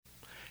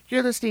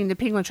You're listening to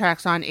Penguin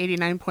Tracks on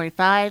 89.5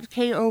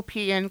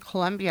 KOPN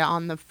Columbia.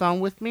 On the phone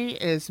with me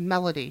is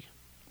Melody.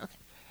 Okay.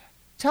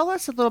 Tell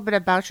us a little bit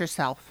about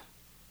yourself.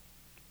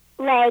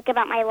 Like,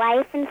 about my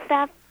life and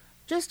stuff?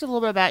 Just a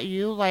little bit about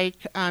you,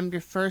 like your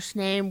first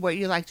name, what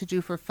you like to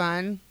do for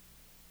fun.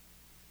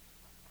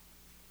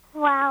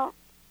 Well,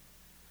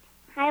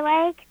 I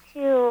like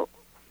to,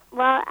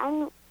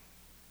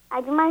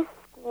 I do my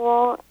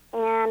school,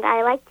 and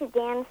I like to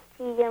dance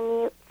to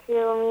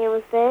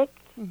music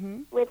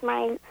with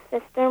my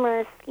sister,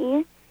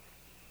 Mercy.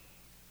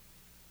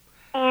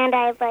 And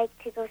I like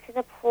to go to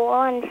the pool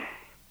and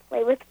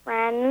play with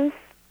friends.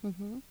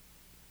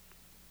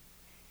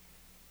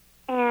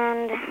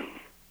 And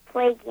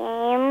play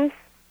games.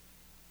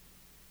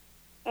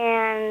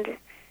 And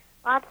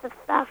lots of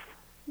stuff.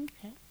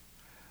 Okay.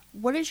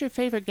 What is your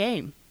favorite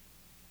game?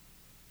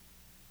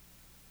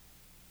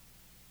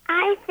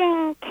 I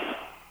think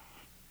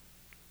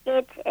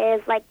it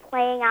is like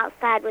playing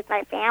outside with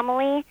my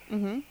family.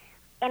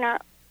 And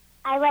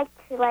I like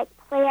to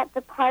play at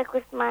the park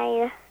with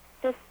my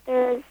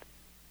sisters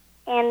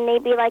and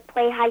maybe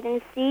play hide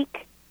and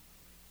seek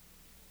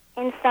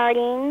and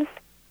sardines.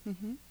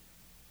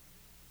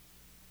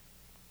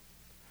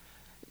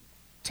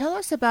 Tell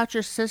us about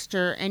your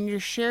sister and your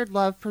shared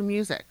love for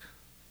music.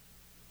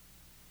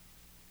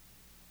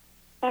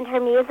 And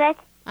her music?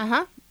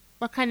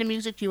 What kind of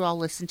music do you all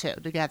listen to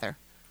together?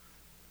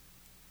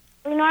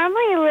 We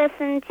normally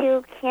listen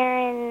to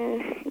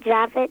Karen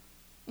Javits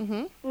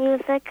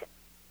music.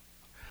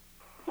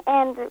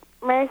 And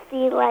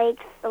Mercy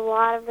likes a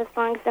lot of the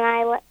songs,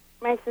 and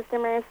my sister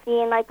Mercy,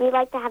 and we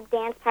like to have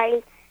dance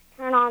parties,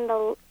 turn on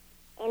the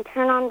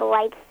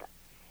lights,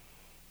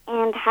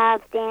 and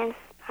have dance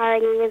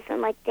parties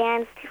and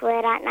dance to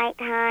it at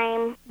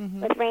nighttime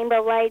with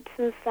rainbow lights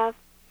and stuff.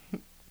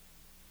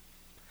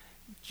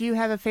 Do you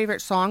have a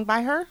favorite song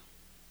by her?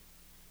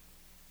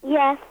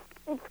 Yes,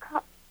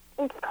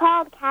 it's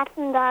called Cats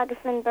and Dogs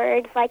and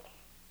Birds.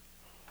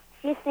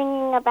 She's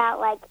singing about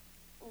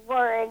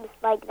words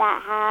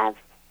that have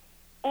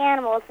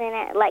animals in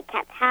it, like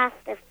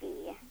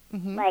catastrophe,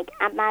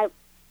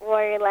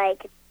 or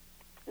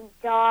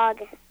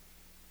dog,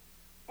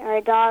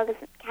 or dogs,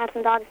 cats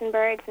and dogs and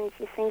birds, and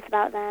she sings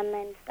about them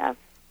and stuff.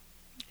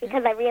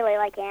 Because I really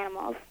like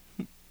animals.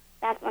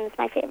 That one is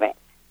my favorite.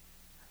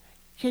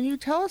 Can you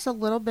tell us a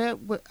little bit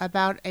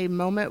about a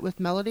moment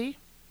with Melody?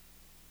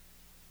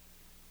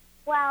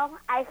 Well,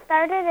 I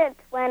started it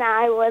when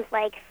I was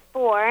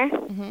 4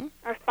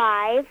 or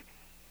 5,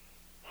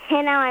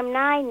 and now I'm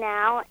 9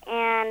 now,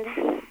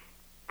 and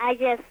I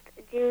just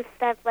do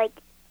stuff like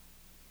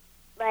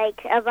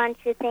a bunch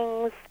of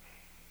things.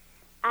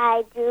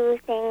 I do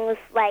things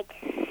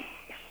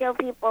show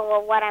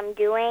people what I'm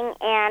doing,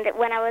 and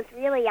when I was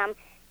really young,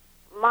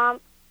 my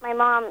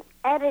mom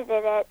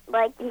edited it,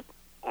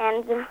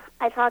 and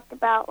I talked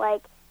about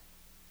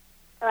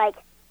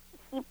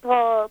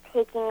people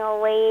taking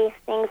away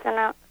things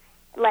and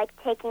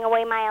taking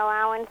away my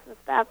allowance and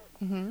stuff.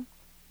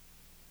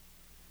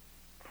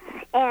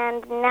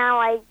 And now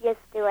I just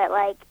do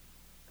it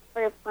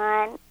for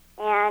fun,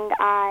 and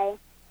I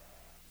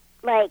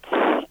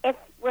if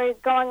we're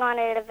going on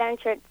an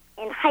adventure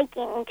and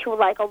hiking to a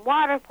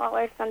waterfall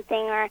or something,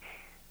 or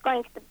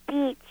going to the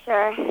beach,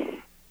 or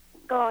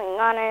going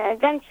on an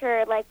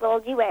adventure, we'll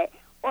do it.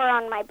 Or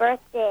on my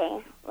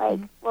birthday,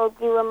 we'll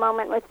do a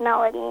moment with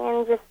Melody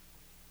and just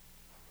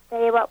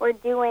say what we're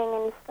doing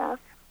and stuff.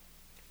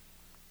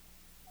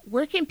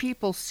 Where can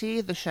people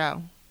see the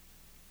show?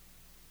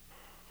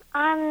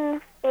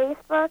 On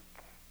Facebook,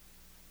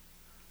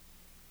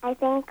 I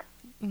think.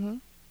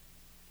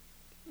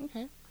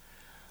 Okay.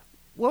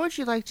 What would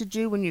you like to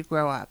do when you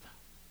grow up?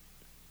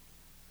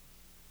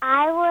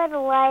 I would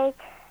like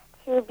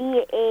to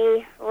be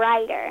a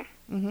writer,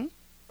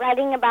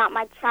 writing about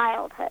my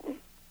childhood.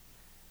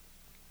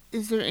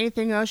 Is there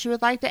anything else you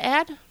would like to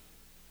add?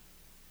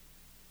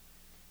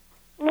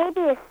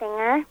 Maybe a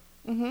singer.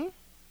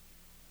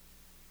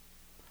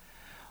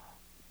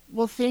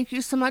 Well, thank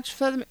you so much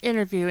for the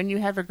interview, and you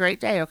have a great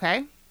day,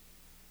 okay?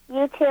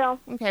 You too.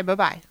 Okay,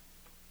 bye-bye.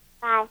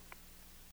 Bye.